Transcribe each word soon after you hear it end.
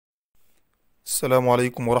السلام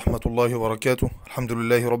عليكم ورحمة الله وبركاته. الحمد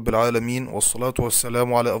لله رب العالمين، والصلاة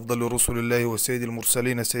والسلام على أفضل رسل الله وسيد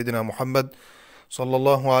المرسلين سيدنا محمد صلى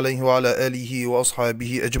الله عليه وعلى آله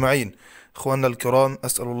وأصحابه أجمعين. إخواننا الكرام،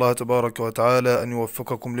 أسأل الله تبارك وتعالى أن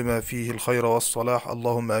يوفقكم لما فيه الخير والصلاح،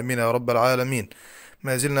 اللهم آمين يا رب العالمين.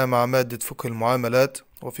 ما زلنا مع مادة فقه المعاملات،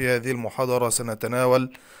 وفي هذه المحاضرة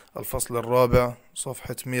سنتناول الفصل الرابع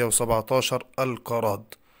صفحة 117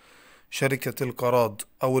 القراض. شركة القراض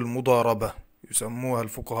أو المضاربة يسموها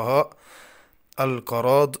الفقهاء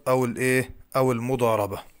القراض أو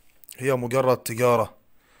المضاربة. هي مجرد تجارة،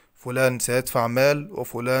 فلان سيدفع مال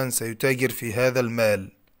وفلان سيتاجر في هذا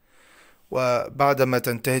المال، وبعدما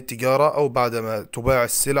تنتهي التجارة أو بعدما تباع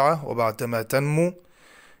السلعة وبعدما تنمو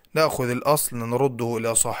نأخذ الأصل نرده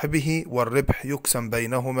إلى صاحبه، والربح يقسم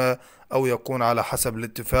بينهما أو يكون على حسب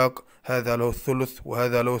الاتفاق، هذا له الثلث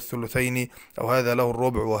وهذا له الثلثين، أو هذا له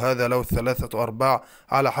الربع وهذا له الثلاثة أرباع،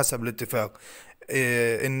 على حسب الاتفاق.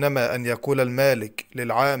 إنما أن يقول المالك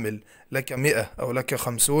للعامل لك 100 أو لك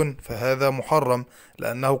 50 فهذا محرم،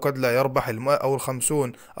 لأنه قد لا يربح 100 أو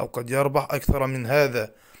 50، أو قد يربح أكثر من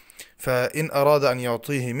هذا. فإن أراد أن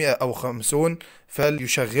يعطيه 100 أو 50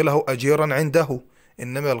 فليشغله أجيرا عنده.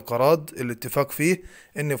 إنما القراض الاتفاق فيه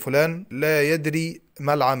إن فلان لا يدري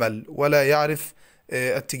ما العمل ولا يعرف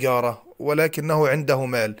التجارة، ولكنه عنده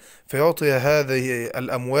مال، فيعطي هذه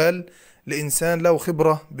الأموال لإنسان له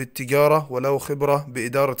خبرة بالتجارة وله خبرة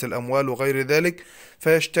بإدارة الأموال وغير ذلك،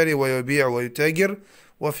 فيشتري ويبيع ويتاجر،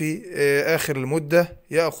 وفي آخر المدة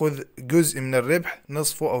يأخذ جزء من الربح،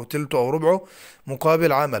 نصفه أو تلته أو ربعه،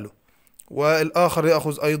 مقابل عمله، والآخر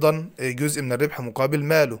يأخذ أيضا جزء من الربح مقابل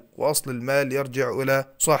ماله، وأصل المال يرجع إلى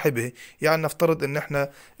صاحبه. يعني نفترض إن احنا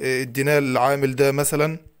ادينا للعامل ده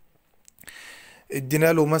مثلا،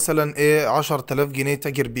 ادينا له مثلا 10,000 جنيه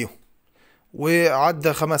تاجر بيهم،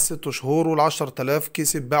 وعدى 5-6 شهور وال10,000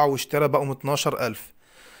 كسب، باع واشترى بقوا 12,000.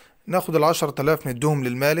 ناخد ال10,000 نديهم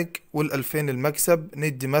للمالك، وال2000 المكسب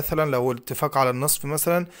ندي مثلا، لو الاتفاق على النصف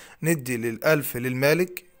مثلا ندي لل1000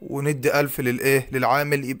 للمالك وندي 1000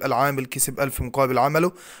 للعامل، يبقى العامل كسب 1000 مقابل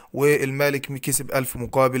عمله، والمالك كسب 1000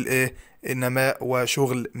 مقابل نماء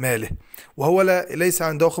وشغل ماله. وهو ليس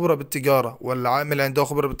عنده خبرة بالتجارة، والعامل عنده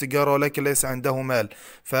خبرة بالتجارة ولكن ليس عنده مال،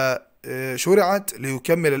 فشرعت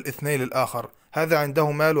ليكمل الاثنين للآخر. هذا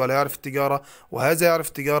عنده مال ولا يعرف التجارة، وهذا يعرف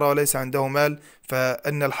التجارة وليس عنده مال،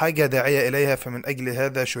 فإن الحاجة داعية إليها، فمن أجل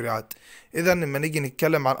هذا شرعت. إذا لما نيجي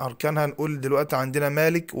نتكلم عن أركانها نقول دلوقتي عندنا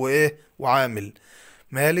مالك وعامل.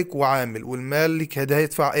 مالك وعامل، والمالك ده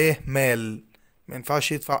هيدفع مال، ما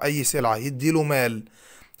ينفعش يدفع أي سلعة، يديله مال.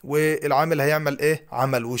 والعامل هيعمل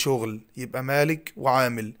عمل وشغل، يبقى مالك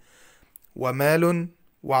وعامل، ومال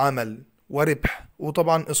وعمل وربح،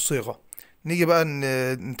 وطبعا الصيغة. نيجي بقى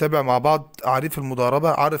نتابع مع بعض تعريف المضاربة.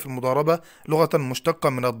 عرف المضاربة لغة مشتقة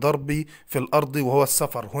من الضرب في الأرض، وهو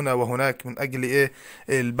السفر هنا وهناك من أجل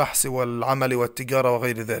البحث والعمل والتجارة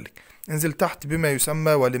وغير ذلك. انزل تحت بما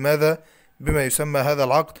يسمى ولماذا بما يسمى هذا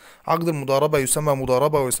العقد. عقد المضاربة يسمى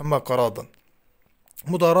مضاربة ويسمى قراضا.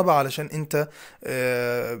 مضاربة علشان انت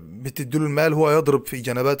بتديله المال، هو يضرب في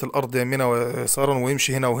جنبات الارض يمينا ويسارا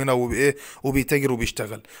ويمشي هنا وهنا وبيتاجر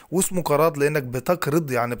وبيشتغل. واسمه قراض لانك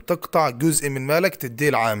بتقرض، يعني بتقطع جزء من مالك تديه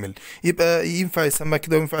العامل، يبقى ينفع يسمى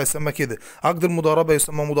كده وينفع يسمى كده. عقد المضاربة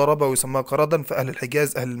يسمى مضاربة ويسمى قراضا، فاهل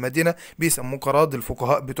الحجاز اهل المدينة بيسموه قراض،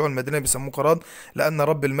 الفقهاء بتوع المدينة بيسموه قراض، لان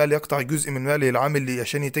رب المال يقطع جزء من ماله العامل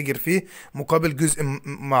عشان يتاجر فيه مقابل جزء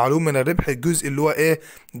معلوم من الربح. الجزء اللي هو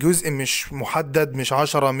جزء مش محدد، مش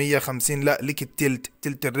 10 100 50، لا، ليك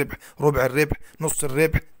تلت الربح، ربع الربح، نص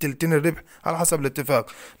الربح، تلتين الربح، على حسب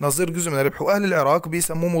الاتفاق، نظير جزء من الربح. واهل العراق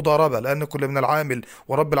بيسموه مضاربة، لان كل من العامل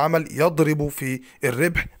ورب العمل يضرب في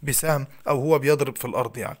الربح بسهم، او هو بيضرب في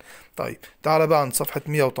الارض يعني. طيب تعال بقى عن صفحة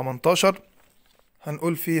 118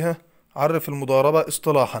 هنقول فيها عرف المضاربة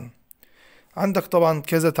اصطلاحا. عندك طبعا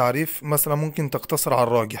كذا تعريف، مثلا ممكن تقتصر على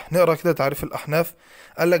الراجح. نقرا كده تعريف الأحناف.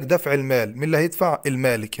 قال لك دفع المال، مين اللي هيدفع؟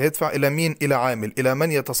 المالك. هيدفع إلى مين؟ إلى عامل، إلى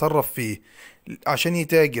من يتصرف فيه عشان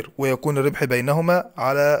يتاجر، ويكون الربح بينهما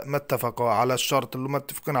على ما اتفقا، على الشرط اللي هم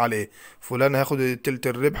متفقين عليه. فلان هياخد تلت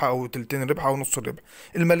الربح أو تلتين الربح أو نص الربح.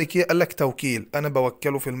 المالكية قال لك توكيل، أنا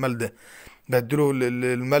بوكله في المال ده، بديله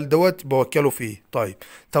المال دوت بوكله فيه. طيب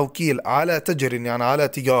توكيل على تجر، يعني على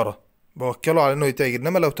تجارة، بوكله على إنه يتاجر.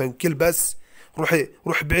 إنما لو توكيل بس،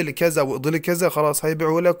 روح بيع لي كذا واقضي لي كذا، خلاص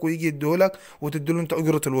هيبيعه لك ويجي يديهولك وتديله انت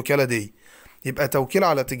اجرة الوكالة دي، يبقى توكيل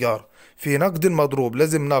على تجارة. في نقد مضروب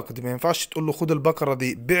لازم نقد، ما ينفعش تقول له خد البقرة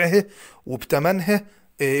دي بيعها وبتمنها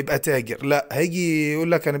يبقى تاجر، لا، هيجي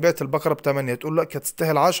يقول لك انا بعت البقرة ب8، تقول له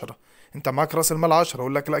هتستاهل 10، انت معاك راس المال 10،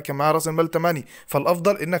 يقول لك لا كان معايا راس المال 8،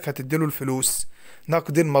 فالافضل انك هتديله الفلوس.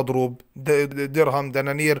 نقد مضروب، درهم،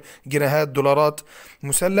 دنانير، جنيهات، دولارات،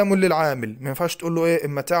 مسلم للعامل. ما ينفعش تقول له ايه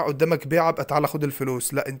المتاع قدامك بيعه ابقى تعالى خد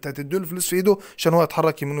الفلوس، لا انت هتدي له الفلوس في ايده عشان هو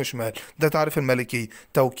يتحرك يمين وشمال. ده تعريف المالكيه،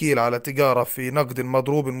 توكيل على تجاره في نقد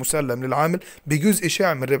مضروب مسلم للعامل بجزء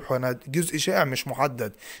شائع من ربحه. انا جزء شائع مش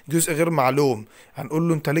محدد، جزء غير معلوم. هنقول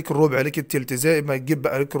له انت ليك الربع، ليك التلت، زي ما تجيب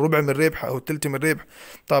بقى ليك الربع من الربح او التلت من الربح.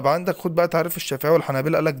 طب عندك خد بقى تعريف الشافعي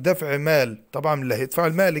والحنابلة، قال لك دفع مال طبعا من اللي هيدفع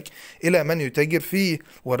المالك الى من يتاجر فيه،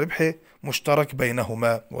 والربح مشترك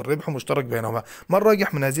بينهما، والربح مشترك بينهما. ما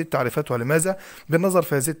الراجح من هذه التعريفات ولماذا؟ بالنظر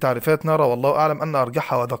في هذه التعريفات نرى والله اعلم ان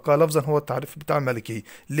ارجحها وادقها لفظا هو التعريف بتاع المالكيه.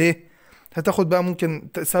 ليه؟ هتاخد بقى ممكن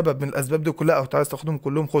سبب من الاسباب دي كلها، او عايز تاخدهم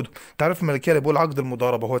كلهم خدهم. تعرف المالكيه اللي بيقول عقد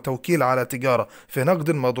المضاربه هو توكيل على تجاره في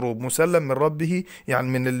نقد مضروب مسلم من ربه، يعني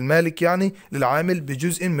من المالك يعني للعامل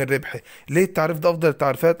بجزء من ربحه. ليه التعريف ده افضل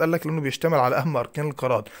التعريفات؟ قال لك لانه بيشتمل على اهم اركان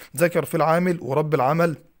القراض، ذكر في العامل ورب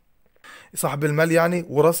العمل صاحب المال يعني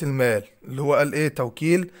وراس المال، اللي هو قال ايه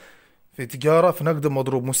توكيل في تجاره في نقد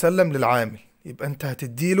مضروب مسلم للعامل. يبقى انت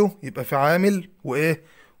هتديله، يبقى في عامل وايه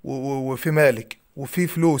وفي مالك وفي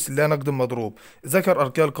فلوس اللي هي نقد مضروب. ذكر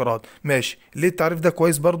اركان القراض ماشي. ليه التعريف ده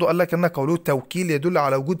كويس برضو؟ قال لك ان قوله توكيل يدل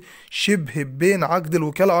على وجود شبه بين عقد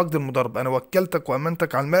الوكاله وعقد المضاربه. انا وكلتك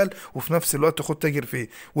وامنتك على المال وفي نفس الوقت خد تاجر فيه.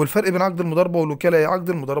 والفرق بين عقد المضاربه والوكاله هي عقد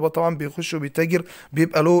المضاربه طبعا بيخش وبيتاجر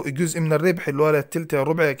بيبقى له جزء من الربح اللي هو لا التلت يا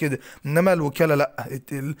الربع يا كده، انما الوكاله لا.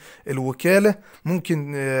 الوكاله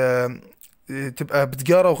ممكن تبقى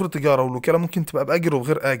بتجاره وغير تجاره، والوكاله ممكن تبقى باجر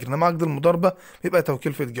وغير اجر، انما عقد المضاربه بيبقى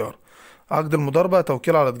توكيل في تجاره. عقد المضاربه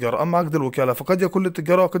توكيل على تجاره، اما عقد الوكاله فقد يكون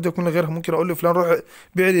للتجاره وقد يكون لغيرها. ممكن اقول لفلان روح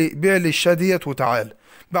بيع لي الشاة ديت وتعال،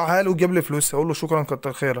 باعها له وجاب لي فلوس، اقول له شكرا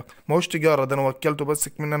كتر خيرك. ما هوش تجاره، ده انا وكلته بس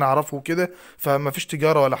كمان انا اعرفه وكده، فما فيش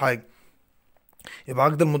تجاره ولا حاجه. يبقى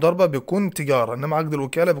عقد المضاربه بيكون تجاره، انما عقد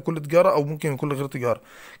الوكاله بيكون تجاره او ممكن يكون غير تجاره.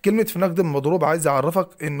 كلمه في نقد المضروب عايز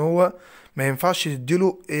اعرفك ان هو ما ينفعش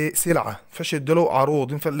تديله سلعه، ما ينفعش تديله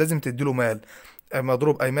عروض، لازم تديله مال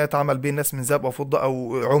مضروب، اي ما يتعامل به الناس من ذهب او فضه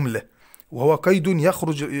او عمله، وهو قيد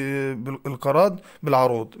يخرج القراض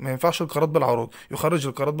بالعروض. ما ينفعش القراض بالعروض، يخرج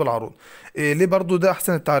القراض بالعروض. ليه برضو ده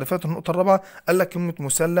احسن التعريفات. النقطه الرابعه قال لك كلمه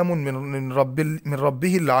مسلم من ربه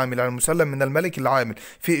للعامل، يعني مسلم من الملك للعامل،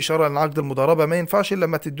 في اشاره ان عقد المضاربه ما ينفعش الا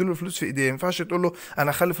لما تديله الفلوس في ايديه. ما ينفعش تقول له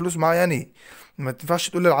انا اخلي فلوس معايا يعني، ما تنفعش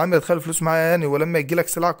تقول للعامل تخلي فلوس معايا يعني ولما يجي لك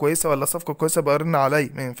سلعه كويسه ولا صفقه كويسه بقى رن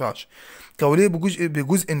علي، ما ينفعش. كوليه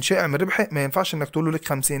بجزء شائع من ربحه، ما ينفعش انك تقول له ليك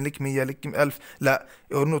 50 ليك 100 ليك 1000، لا،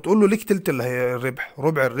 انه تقول له ليك تلت اللي هي الربح،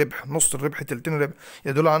 ربع الربح، نص الربح، تلتين الربح.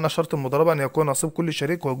 يدل على ان شرط المضاربه ان يكون نصيب كل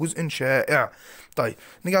شريك هو جزء شائع. طيب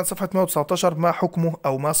نيجي عند صفحه 119، ما حكمه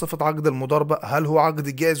او ما صفه عقد المضاربه؟ هل هو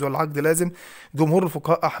عقد جائز ولا عقد لازم؟ جمهور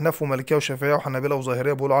الفقهاء احناف ومالكيه وشافعيه وحنابلة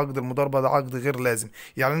وظاهريه بيقولوا عقد المضاربه ده عقد غير لازم.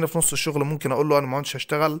 يعني انا في نص الشغل ممكن اقول له انا ما عدتش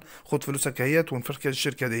هشتغل، خد فلوسك اهيت ونفركش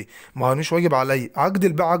الشركه دي، ما هوش واجب عليا. عقد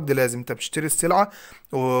البيع عقد لازم، انت بتشتري السلعه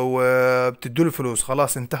وبتديله فلوس،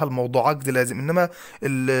 خلاص انتهى الموضوع، عقد لازم. انما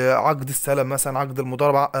عقد السلم مثلا، عقد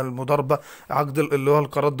المضاربه عقد اللي هو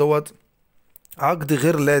القرار دوت عقد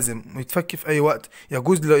غير لازم، يتفك في اي وقت.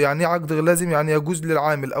 يجوز يعني ايه عقد غير لازم؟ يعني يجوز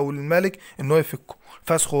للعامل او للمالك ان هو يفكه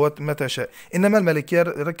فسخه متى شاء. انما المالكيه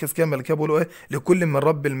ركز كده، المالكيه بيقولوا ايه؟ لكل من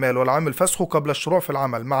رب المال والعامل فسخه قبل الشروع في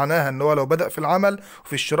العمل. معناها ان هو لو بدأ في العمل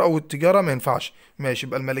وفي الشراء والتجاره ما ينفعش. ماشي،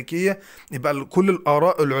 يبقى المالكيه، يبقى كل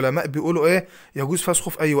الاراء العلماء بيقولوا ايه؟ يجوز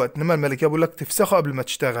فسخه في اي وقت. انما المالكيه بيقول لك تفسخه قبل ما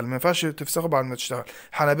تشتغل، ما ينفعش تفسخه بعد ما تشتغل.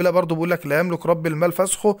 الحنابلة برضو بيقول لك لا يملك رب المال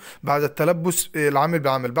فسخه بعد التلبس العامل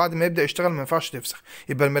بعمل، بعد ما يبدأ يشتغل ما ينفعش تفسخ.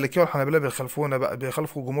 يبقى المالكيه والحنابلة بيخالفونا بقى،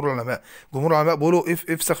 بيخالفوا جمهور العلماء. جمهور العلماء بيقولوا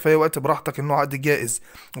افسخ في اي وقت براحتك، انه عقد جائز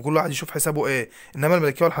وكل واحد يشوف حسابه ايه. انما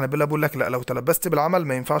المالكيه والحنابلة بيقول لك لا، لو تلبست بالعمل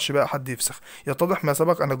ما ينفعش بقى حد يفسخ. يتضح ما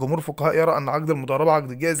سبق ان جمهور الفقهاء يرى ان عقد المضاربه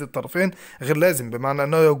عقد جائز للطرفين غير لازم، بمعنى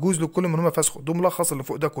انه يجوز لكل منهما فسخه. ده ملخص اللي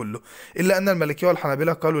فوق ده كله. الا ان المالكيه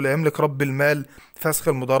والحنابلة قالوا لا يملك رب المال فسخ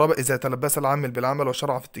المضاربه اذا تلبس العامل بالعمل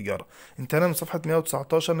وشرع في التجاره. انتهينا من صفحه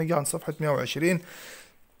 119، نيجي عن صفحه 120.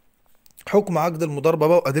 حكم عقد المضاربه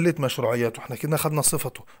بقى وادله مشروعيته. احنا كده خدنا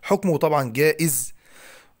صفته، حكمه طبعا جائز،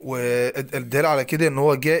 والدليل على كده ان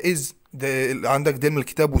هو جائز ده عندك دليل من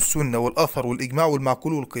الكتاب والسنه والاثر والاجماع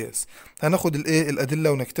والمعقول والقياس. هناخد الايه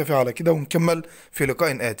الادله ونكتفي على كده ونكمل في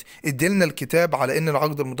لقاء اتي. ادلنا الكتاب على ان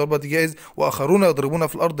العقد المضاربه دي جائز، واخرون يضربون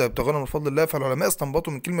في الارض يبتغون من فضل الله. فالعلماء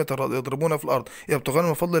استنبطوا من كلمه يضربون في الارض يبتغون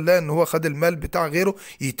من فضل الله ان هو خد المال بتاع غيره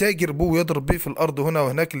يتاجر به ويضرب به في الارض هنا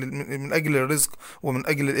وهناك من اجل الرزق ومن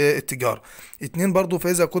اجل التجاره. اتنين برضو،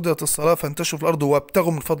 فاذا قضيت الصلاه فانتشروا في الارض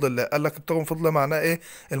وابتغوا من فضل الله. قال لك ابتغوا من فضل الله معناه ايه؟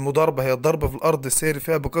 المضاربه هي الضرب في الارض السير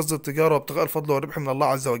فيها بقصد التجاره وابتغاء الفضل والربح من الله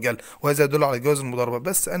عز وجل، وهذا يدل على جواز المضاربه.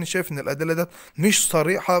 بس انا شايف ان الادله ده مش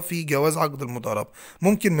صريحه في جواز عقد المضاربه.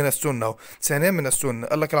 ممكن من السنه اهو. ثانيا من السنه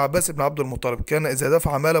قال لك العباس بن عبد المطلب كان اذا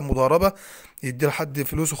دفع مالا مضاربه يدي لحد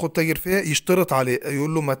فلوسه خد تاجر فيها، يشترط عليه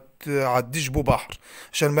يقول له ما تعديش بيه بحر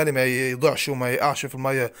عشان المال ما يضيعش وما يقعش في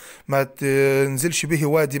الميه، ما تنزلش به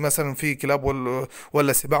وادي مثلا فيه كلاب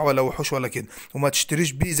ولا سباع ولا وحوش ولا كده، وما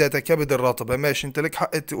تشتريش بيه ذات كبد الرطبه. ماشي انت ليك حق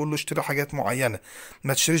تقول له اشتري حاجات معينه،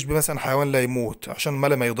 ما تشتريش بيه مثلا حيوان لا يموت عشان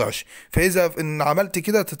المال ما يضيعش. فاذا ان عملت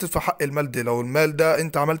كده هتدفع حق المال ده، لو المال ده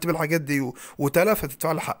انت عملت بالحاجات دي وتلف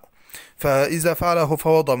هتدفع له حقه. فإذا فعله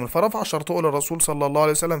فهو ضامن، فرفع شرطه للرسول صلى الله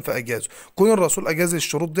عليه وسلم فأجازه. كون الرسول أجاز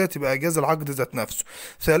الشروط دي تبقى أجاز العقد ذات نفسه.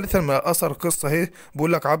 ثالثا من أثر قصة اهي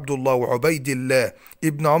بيقول لك عبد الله وعبيد الله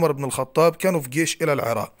ابن عمر بن الخطاب كانوا في جيش إلى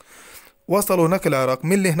العراق. وصلوا هناك العراق،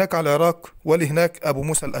 مين اللي هناك على العراق؟ واللي هناك أبو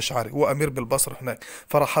موسى الأشعري وأمير بالبصر هناك،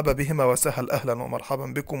 فرحب بهما وسهل أهلا ومرحبا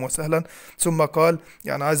بكم وسهلا. ثم قال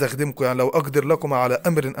يعني عايز أخدمكم، يعني لو أقدر لكم على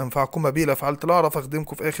أمر أنفعكم به لفعلت، لا أعرف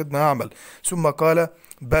أخدمكم في أي خدمة أعمل. ثم قال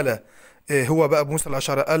بلى. هو بقى ابو موسى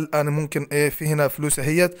الاشعري قال انا ممكن في هنا فلوس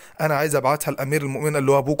اهيت انا عايز ابعتها لامير المؤمنين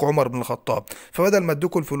اللي هو ابوك عمر بن الخطاب، فبدل ما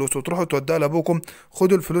ادوكم الفلوس وتروحوا تودوها لابوكم،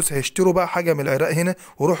 خدوا الفلوس هيشتروا بقى حاجه من العراق هنا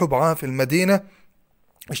وروحوا باعوها في المدينه،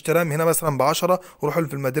 اشتراها من هنا مثلا ب10 وروحوا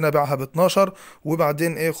في المدينه باعها ب12،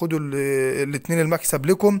 وبعدين خدوا الاتنين المكسب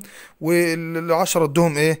لكم وال10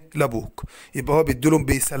 ادوهم لابوك. يبقى هو بيديلهم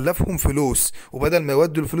بيسلفهم فلوس، وبدل ما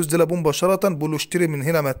يودوا الفلوس دي لابوه مباشره بيقولوا اشتري من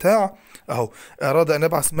هنا متاع اهو. اراد ان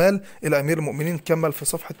يبعث مال الى امير المؤمنين، كمل في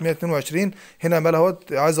صفحه 122 هنا مال اهو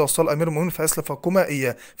عايز اوصل امير المؤمنين فاسلفكما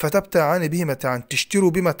اياه فتبتاعان به متاعا،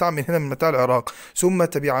 تشتروا بمتاع من هنا من متاع العراق ثم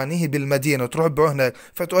تبيعانه بالمدينه وتروحوا تبيعوه هناك،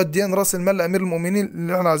 فتؤديان راس المال لامير المؤمنين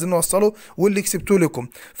اللي احنا عايزين نوصله واللي كسبتوه لكم.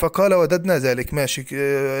 فقال وددنا ذلك، ماشي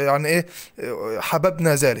يعني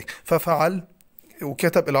حببنا ذلك. ففعل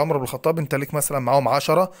وكتب الى عمر بن الخطاب انت ليك مثلا معاهم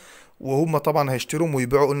 10 وهم طبعا هيشتروا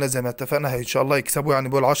ويبيعوا، قلنا زي ما اتفقنا ان شاء الله يكسبوا، يعني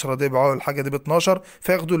بيقول 10 دي يبيعوا الحاجه دي ب12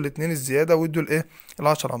 فياخدوا الاثنين الزياده ويدوا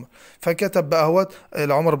ال10 عمر. فكتب بقى هو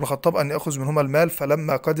لعمر بن الخطاب ان ياخذ منهما المال،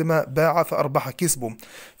 فلما قدم باع فاربح كسبه.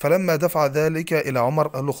 فلما دفع ذلك الى عمر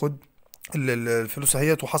قال له خد الفلوس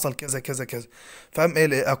اهيت وحصل كذا كذا كذا. فقام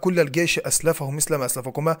اكل الجيش اسلفه مثل ما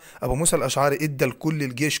اسلفكما. ابو موسى الاشعري ادى لكل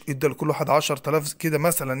الجيش، ادى لكل واحد 10,000 كده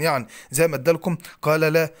مثلا يعني زي ما ادى لكم؟ قال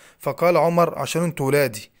لا. فقال عمر عشان انتوا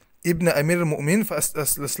ولادي ابن امير المؤمنين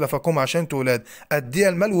فاسلفكم عشان انتوا ولاد، اديها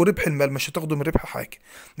المال وربح المال، مش هتاخدوا من ربح حاجه،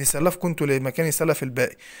 يسلفكم انتوا ليه؟ ما كان يسلف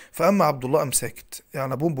الباقي. فاما عبد الله قام ساكت،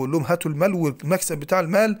 يعني ابوهم بيقول لهم هاتوا المال والمكسب بتاع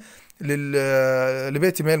المال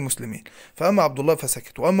لبيت مال المسلمين. فاما عبد الله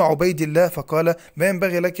فسكت. واما عبيد الله فقال ما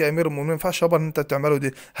ينبغي لك يا امير المؤمنين، ما ينفعش ان انت تعمله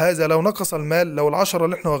دي، هذا لو نقص المال، لو ال10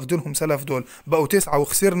 اللي احنا واخدينهم سلف دول بقوا 9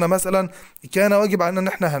 وخسرنا مثلا كان واجب علينا ان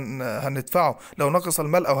احنا هندفعه، لو نقص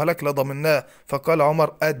المال او هلك لضمناه. فقال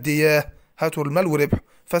عمر ادياه، هاتوا المال وربح.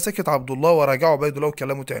 فسكت عبد الله ورجع عبيد الله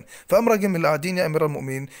وكلمه تاني. فقام راجل من القاعدين يا امير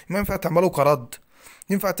المؤمنين ما ينفع تعملوا قرض،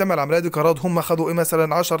 ينفع تعمل العمليه دي قرض؟ هم خدوا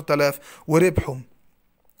مثلا 10,000 وربحهم،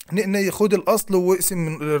 خد الاصل واقسم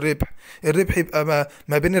من الربح، الربح يبقى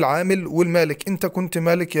ما بين العامل والمالك، انت كنت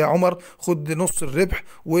مالك يا عمر خد نص الربح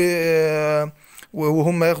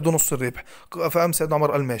وهم ياخدوا نص الربح. فقام سيدنا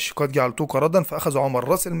عمر قال ماشي قد جعلتوه قرضا، فاخذ عمر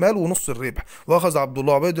راس المال ونص الربح، واخذ عبد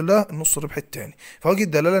الله عبيد الله نص الربح الثاني. فوجد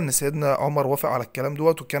الدلاله ان سيدنا عمر وافق على الكلام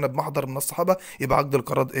دوت وكان بمحضر من الصحابه، يبقى عقد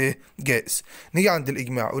القرض جائز. نيجي عند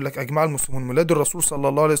الاجماع، يقول لك اجمع المسلمون ميلاد الرسول صلى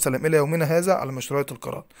الله عليه وسلم الى يومنا هذا على مشروعيه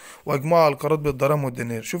القرض، واجمعوا على القرض بالدرهم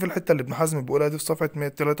والدينار. شوف الحته اللي ابن حزم بيقولها دي في صفحه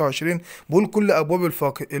 123، بيقول كل ابواب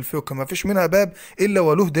الفقه ما فيش منها باب الا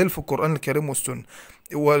وله دليل في القران الكريم والسنه،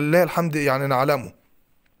 ولله الحمد يعني نعلمه،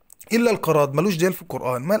 الا القرض ملوش دليل في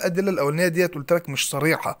القران. ما الادله الاولانيه ديت قلت لك مش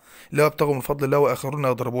صريحه، اللي هو ابتغوا من فضل الله واخرون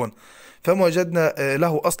يضربون، فما وجدنا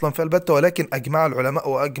له اصلا في البته، ولكن اجمع العلماء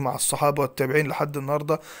واجمع الصحابه والتابعين لحد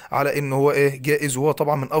النهارده على ان هو جائز، وهو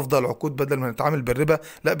طبعا من افضل العقود، بدل ما نتعامل بالربا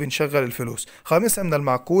لا بنشغل الفلوس. خامسا من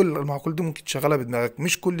المعقول دي ممكن تشغلها بدماغك،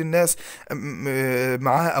 مش كل الناس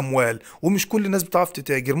معاها اموال، ومش كل الناس بتعرف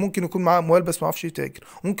تتاجر، ممكن يكون معاه اموال بس ما يعرفش يتاجر،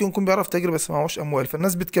 ممكن يكون بيعرف تاجر بس ما معهوش اموال،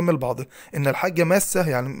 فالناس بتكمل بعضها. ان الحاجه ماسه،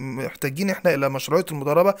 يعني محتاجين احنا الى مشروعيه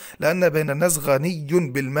المضاربه، لان بين الناس غني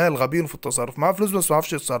بالمال غبي في التصرف، معاه فلوس بس ما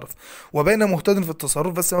يعرفش يتصرف، وبين مهتد في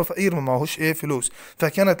التصرف بس ما فقير ما معهوش فلوس.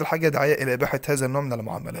 فكانت الحاجه داعيه الى اباحه هذا النوع من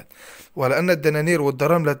المعاملات. ولان الدنانير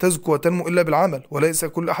والدراهم لا تزكو وتنمو الا بالعمل، وليس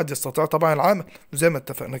كل احد يستطيع طبعا العمل، زي ما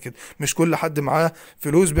اتفقنا كده، مش كل حد معاه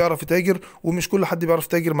فلوس بيعرف يتاجر، ومش كل حد بيعرف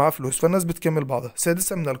يتاجر معاه فلوس، فالناس بتكمل بعضها.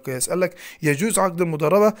 سادسا من القياس، قال لك يجوز عقد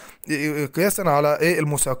المضاربه قياسا على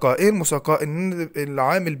المساقاه. المساقاه ان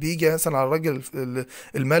العامل بيجي مثلا على الراجل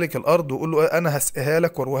المالك الارض ويقول له انا هسقيها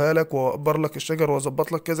لك وارويها لك واكبر لك الشجر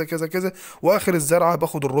واظبط لك كذا كذا كذا، واخر الزرعه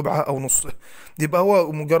باخد الربع او نصه. يبقى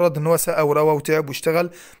هو مجرد ان هو سقى وروى وتعب واشتغل،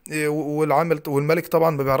 والملك طبعا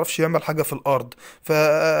ما بيعرفش يعمل حاجه في الارض.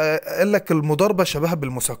 فقال لك المضاربه شبهها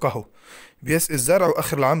بالمساقاه اهو، بيسقي الزرع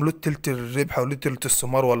واخر العام له تلت الربح او له تلت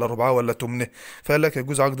الثمار ولا ربعه ولا تمنه. فقال لك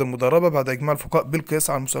يجوز عقد المضاربه بعد اجماع الفقهاء بالقياس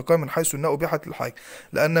على المساقاه من حيث انها ابيحت للحاجه،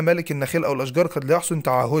 لان مالك النخيل او الاشجار قد لا يحسن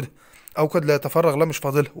تعاهدها او قد لا يتفرغ لا مش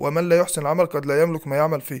فاضلها، ومن لا يحسن العمل قد لا يملك ما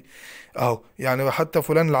يعمل فيه اهو. يعني حتى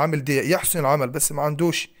فلان العامل دي يحسن العمل بس ما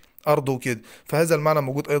عندوش ارض وكده، فهذا المعنى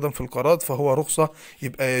موجود ايضا في القراض، فهو رخصه،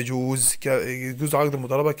 يبقى يجوز عقد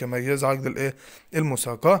المضاربه كما يجوز عقد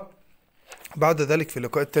المساقاه. بعد ذلك في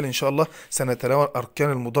اللقاء التالي إن شاء الله سنتناول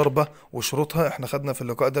أركان المضاربة وشروطها. احنا خدنا في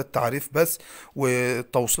اللقاء ده التعريف بس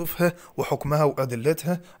وتوصيفها وحكمها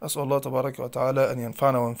وأدلتها. أسأل الله تبارك وتعالى أن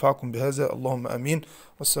ينفعنا وينفعكم بهذا، اللهم آمين.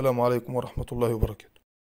 والسلام عليكم ورحمة الله وبركاته.